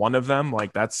drafting is one of them.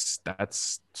 Like that's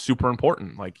super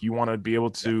important. Like you want to be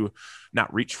able to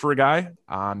not reach for a guy.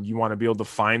 You want to be able to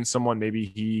find someone.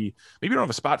 Maybe you don't have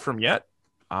a spot for him yet,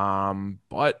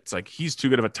 but it's like he's too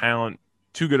good of a talent,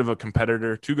 too good of a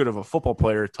competitor, too good of a football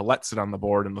player to let sit on the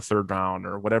board in the 3rd round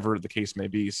or whatever the case may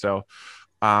be. So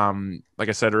like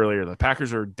I said earlier, the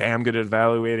Packers are damn good at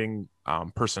evaluating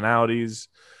personalities,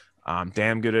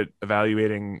 damn good at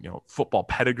evaluating, football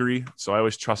pedigree. So I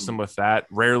always trust them with that.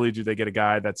 Rarely do they get a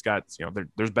guy that's got,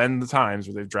 there's been the times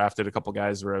where they've drafted a couple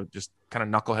guys who are just kind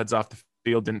of knuckleheads off the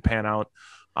field, didn't pan out.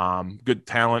 Good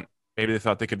talent. Maybe they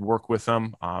thought they could work with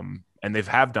them. And they've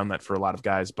done that for a lot of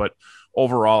guys, but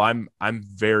overall I'm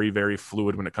very, very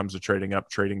fluid when it comes to trading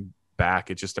up, trading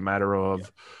back. It's just a matter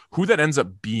of who that ends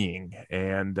up being,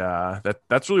 and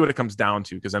that's really what it comes down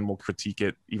to, because then we'll critique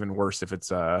it even worse if it's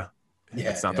not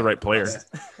the right player.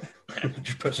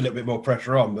 Just puts a little bit more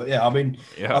pressure on. But I mean,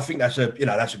 I think that's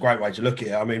a great way to look at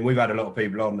it. I mean, we've had a lot of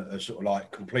people on that are sort of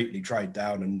like completely trade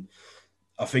down, and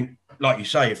I think, like you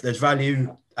say, if there's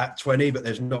value at 20 but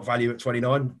there's not value at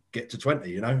 29, get to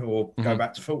 20, or go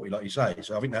back to 40, like you say.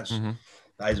 So I think that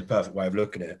is a perfect way of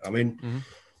looking at it. I mean,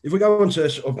 if we go on to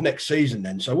sort of next season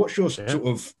then, so what's your sort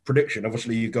of prediction?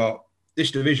 Obviously, you got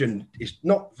this division is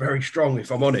not very strong,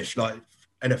 if I'm honest, like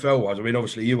NFL-wise. I mean,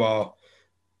 obviously, you are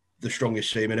the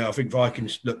strongest team in it. I think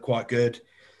Vikings look quite good.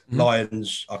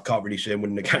 Lions, I can't really see them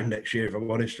winning the game next year, if I'm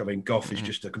honest. I mean, Goff is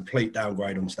just a complete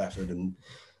downgrade on Stafford, and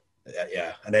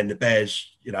and then the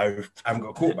Bears, haven't got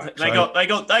a quarterback. They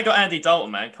got Andy Dalton,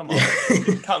 man. Come on,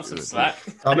 cut them some slack.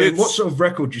 I mean, what sort of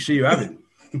record do you see you having?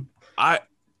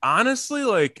 Honestly,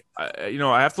 like, I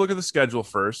have to look at the schedule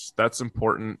first. That's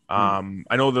important.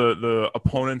 I know the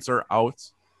opponents are out.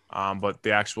 But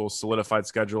the actual solidified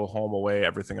schedule, home, away,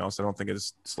 everything else, I don't think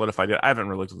is solidified yet. I haven't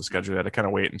really looked at the schedule yet. I kind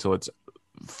of wait until it's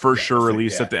for sure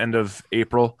released at the end of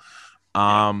April.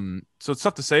 So it's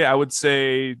tough to say. I would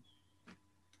say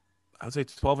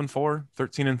 12-4,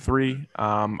 13-3.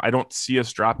 I don't see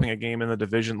us dropping a game in the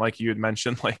division like you had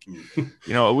mentioned. Like,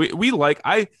 we like,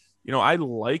 I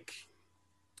like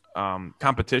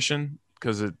competition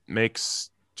because it makes,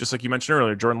 just like you mentioned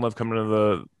earlier, Jordan Love coming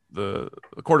into the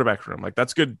quarterback room. Like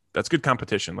that's good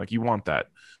competition. Like you want that.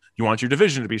 You want your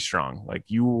division to be strong. Like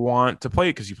you want to play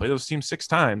because you play those teams 6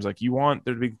 times. Like you want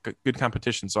there to be good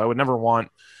competition. So I would never want,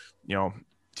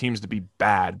 teams to be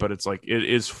bad, but it's like, it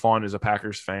is fun as a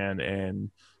Packers fan, and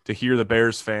to hear the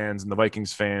Bears fans and the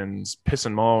Vikings fans piss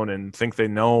and moan and think they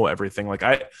know everything. Like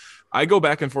I go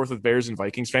back and forth with Bears and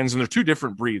Vikings fans, and they're 2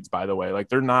 different breeds, by the way. Like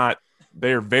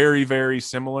they're very, very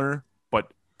similar,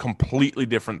 but completely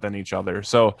different than each other.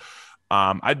 So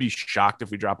I'd be shocked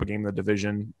if we drop a game in the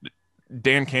division.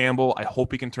 Dan Campbell, I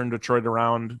hope he can turn Detroit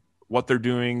around. What they're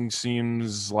doing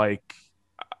seems like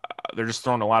they're just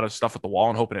throwing a lot of stuff at the wall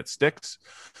and hoping it sticks.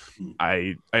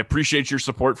 I appreciate your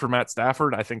support for Matt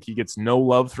Stafford. I think he gets no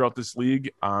love throughout this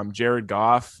league. Jared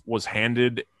Goff was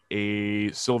handed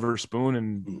a silver spoon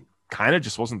and kind of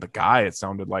just wasn't the guy. It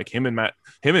sounded like him and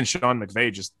Sean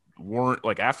McVay just weren't,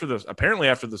 like, after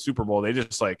the Super Bowl, they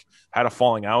just like had a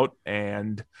falling out.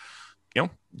 And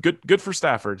good for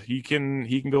Stafford. He can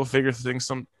go figure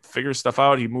stuff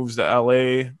out. He moves to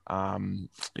LA.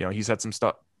 He's had some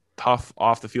tough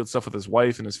off the field stuff with his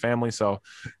wife and his family, so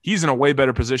he's in a way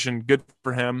better position. Good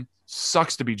for him.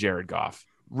 Sucks to be Jared Goff.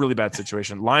 Really bad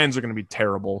situation. Lions are going to be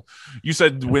terrible. You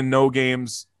said win no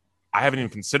games. I haven't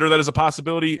even considered that as a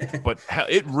possibility, but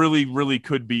it really, really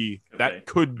could be. That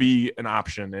could be an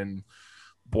option, and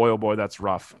boy, oh boy, that's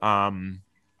rough.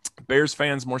 Bears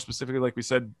fans, more specifically, like we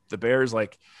said, the Bears,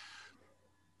 like,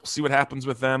 we'll see what happens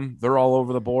with them. They're all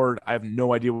over the board. I have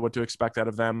no idea what to expect out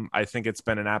of them. I think it's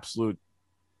been an absolute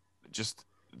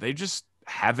they just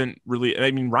haven't really.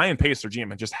 I mean, Ryan Pace, their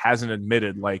GM, just hasn't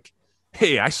admitted, like,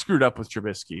 hey, I screwed up with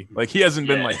Trubisky. Like, he hasn't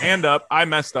been like, hand up, I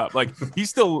messed up. Like, he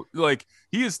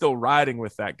is still riding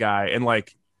with that guy, and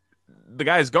like, the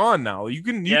guy's gone now. You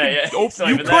could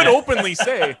openly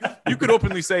say,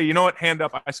 you know what, hand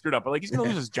up, I screwed up. But like, he's gonna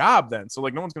lose his job then, so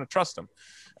like, no one's gonna trust him.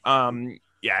 And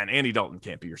Andy Dalton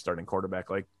can't be your starting quarterback.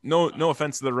 Like, no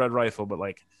offense to the Red Rifle, but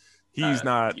like, he's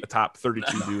not a top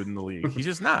 32 dude in the league. He's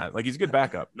just not. Like, he's a good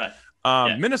backup.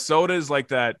 Minnesota is like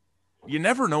that. You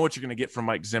never know what you're going to get from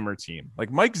Mike Zimmer team.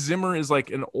 Like, Mike Zimmer is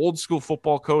like an old school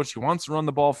football coach. He wants to run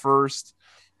the ball first.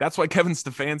 That's why Kevin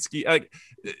Stefanski, like,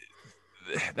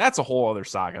 that's a whole other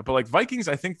saga. But like, Vikings,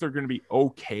 I think they're going to be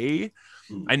okay.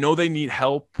 I know they need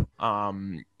help.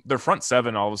 Their front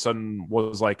 7 all of a sudden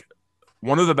was like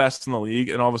one of the best in the league.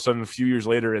 And all of a sudden, a few years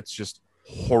later, it's just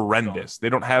horrendous. They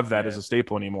don't have that as a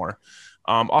staple anymore.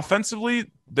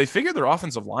 Offensively, they figured their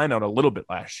offensive line out a little bit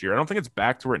last year. I don't think it's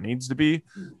back to where it needs to be,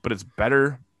 but it's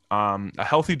better. A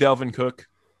healthy Dalvin Cook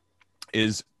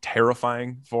is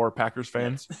terrifying for Packers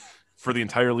fans for the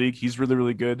entire league. He's really,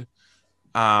 really good.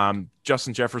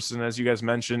 Justin Jefferson, as you guys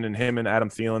mentioned, and him and Adam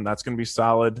Thielen, that's going to be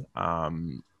solid.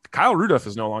 Kyle Rudolph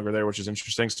is no longer there, which is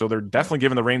interesting. So they're definitely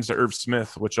giving the reins to Irv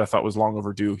Smith, which I thought was long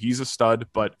overdue. He's a stud,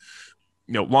 but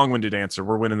long-winded answer.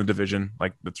 We're winning the division.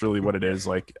 Like, that's really what it is.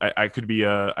 Like, I could be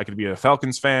a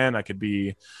Falcons fan. I could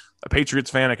be a Patriots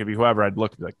fan. I could be whoever. I'd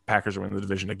look like Packers are winning the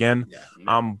division again.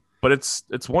 But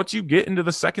it's once you get into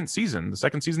the second season. The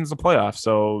second season's the playoff.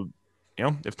 So,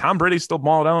 if Tom Brady's still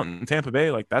balling out in Tampa Bay,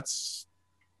 like, that's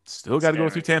still got to go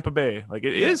through Tampa Bay. Like,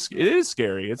 it is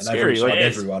scary. It's scary. Like,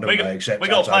 everyone, we got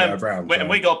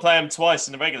to play them twice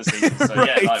in the regular season. So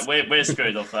right. Like, we're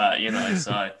screwed off that.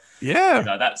 So.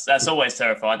 Yeah, that's always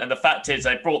terrifying. And the fact is,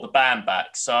 they brought the band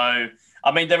back. So,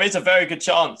 I mean, there is a very good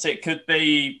chance it could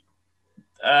be,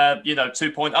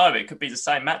 2.0. It could be the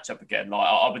same matchup again. Like,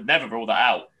 I would never rule that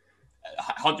out.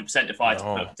 100% if I had to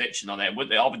put a prediction on it.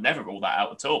 I would never rule that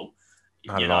out at all.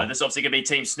 There's obviously going to be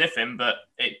team sniffing, but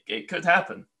it could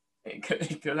happen. It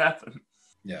could happen.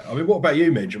 Yeah, I mean, what about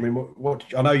you, Midge? I mean, what?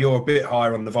 I know you're a bit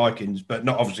higher on the Vikings, but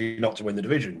not to win the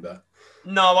division. But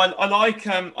no, I like.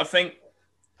 I think.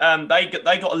 They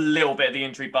got a little bit of the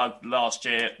injury bug last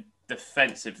year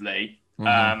defensively,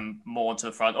 more to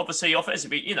the front. Obviously,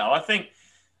 offensively, I think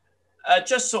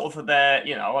just sort of for their,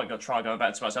 I won't try and go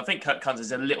back too much. I think Kirk Cousins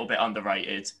is a little bit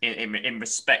underrated in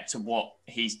respect to what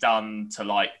he's done to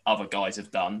like other guys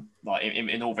have done. Like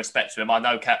in all respect to him, I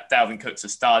know Dalvin Cook's a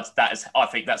stud. I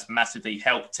think that's massively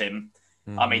helped him.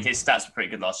 I mean, his stats were pretty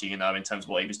good last year, in terms of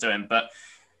what he was doing, but.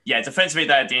 Yeah, defensively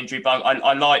they had the injury bug.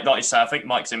 I like you say, I think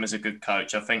Mike Zimmer's a good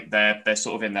coach. I think they're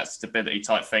sort of in that stability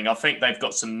type thing. I think they've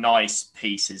got some nice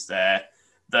pieces there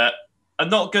that are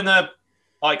not gonna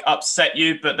like upset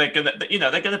you, but they're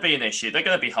gonna be an issue. They're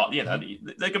gonna be hard. They're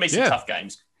gonna be some tough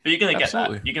games, but you're gonna get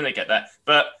that. You're gonna get that.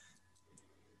 But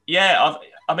yeah,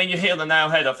 I mean, you hit on the nail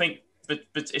head. I think, but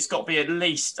it's got to be at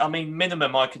least. I mean,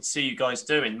 minimum I could see you guys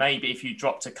doing. Maybe if you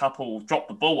drop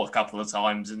the ball a couple of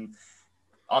times, and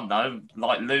I don't know,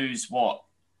 like lose what?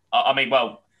 I mean,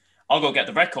 well, I've got to get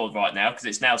the record right now because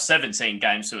it's now 17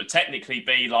 games, so it would technically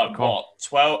be like what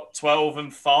 12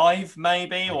 and 5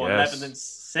 maybe, or 11 and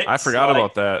 6. I forgot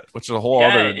about that, which is a whole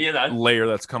other layer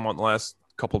that's come on the last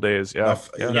couple of days.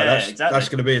 Exactly. That's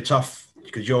going to be a tough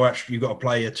because you've got to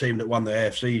play a team that won the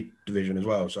AFC division as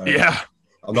well. So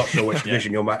I'm not sure which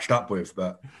division you're matched up with,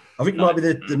 but I think it might be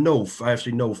the North,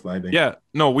 AFC North, maybe. Yeah,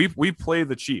 no, we play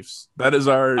the Chiefs. That is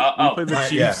our we play the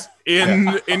Chiefs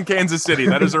in Kansas City.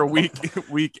 That is our week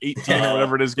 18 or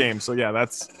whatever it is game. So yeah,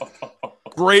 that's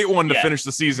great one to finish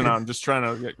the season on. Just trying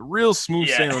to get real smooth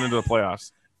sailing into the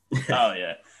playoffs. Oh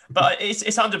yeah. But it's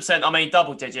 100%. I mean,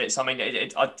 double digits. I mean,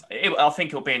 I think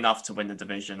it'll be enough to win the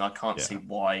division. I can't see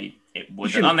why it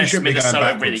wouldn't, unless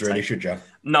Minnesota really should you?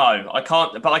 No, I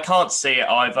can't. But I can't see it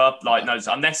either. Like, no,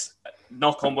 unless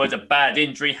knock on wood, a bad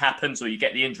injury happens, or you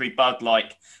get the injury bug,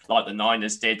 like the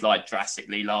Niners did, like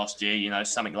drastically last year.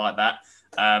 Something like that.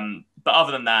 But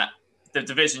other than that, the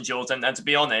division's yours. And to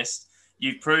be honest,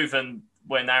 you've proven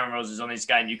when Aaron Rodgers is on his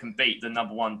game, you can beat the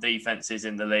number one defenses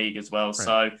in the league as well. Right.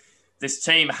 So this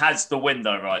team has the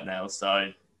window right now,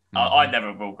 so I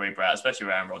never will agree with that, especially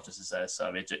when Aaron Rodgers is there.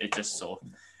 So it just sort of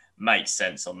makes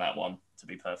sense on that one, to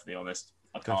be perfectly honest.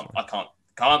 I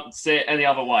can't see it any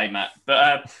other way, Matt.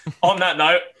 But on that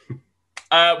note,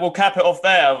 we'll cap it off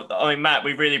there. I mean, Matt,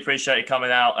 we really appreciate you coming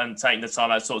out and taking the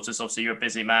time out to talk to us. Obviously, you're a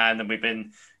busy man, and we've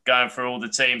been going through all the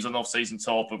teams on off-season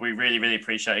talk, but we really, really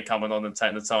appreciate you coming on and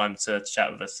taking the time to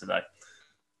chat with us today.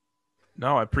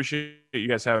 No, I appreciate you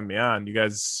guys having me on. You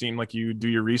guys seem like you do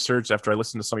your research after I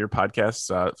listen to some of your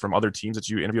podcasts from other teams that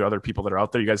you interview, other people that are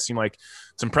out there. You guys seem like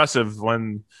it's impressive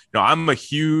when, I'm a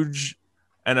huge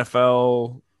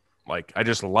NFL, I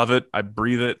just love it. I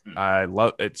breathe it.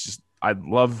 I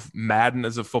love Madden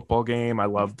as a football game. I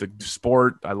love the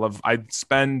sport. I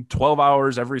spend 12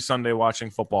 hours every Sunday watching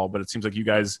football, but it seems like you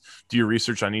guys do your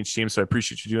research on each team. So I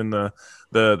appreciate you doing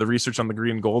the research on the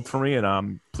green and gold for me.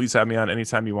 And please have me on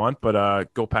anytime you want,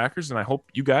 but go Packers. And I hope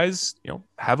you guys,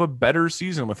 have a better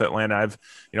season with Atlanta.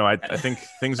 I think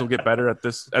things will get better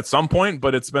at some point,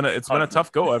 but it's been a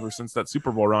tough go ever since that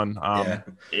Super Bowl run.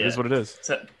 It is what it is.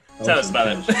 Tell us about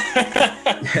it.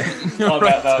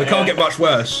 It can't get much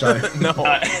worse. So. No.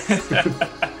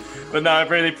 But no, I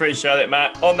really appreciate it,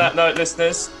 Matt. On that note,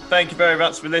 listeners, thank you very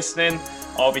much for listening.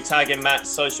 I'll be tagging Matt's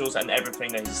socials and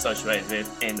everything that he's associated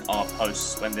with in our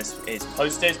posts when this is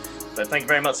posted. So thank you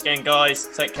very much again, guys.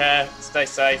 Take care, stay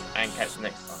safe, and catch you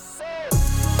next time.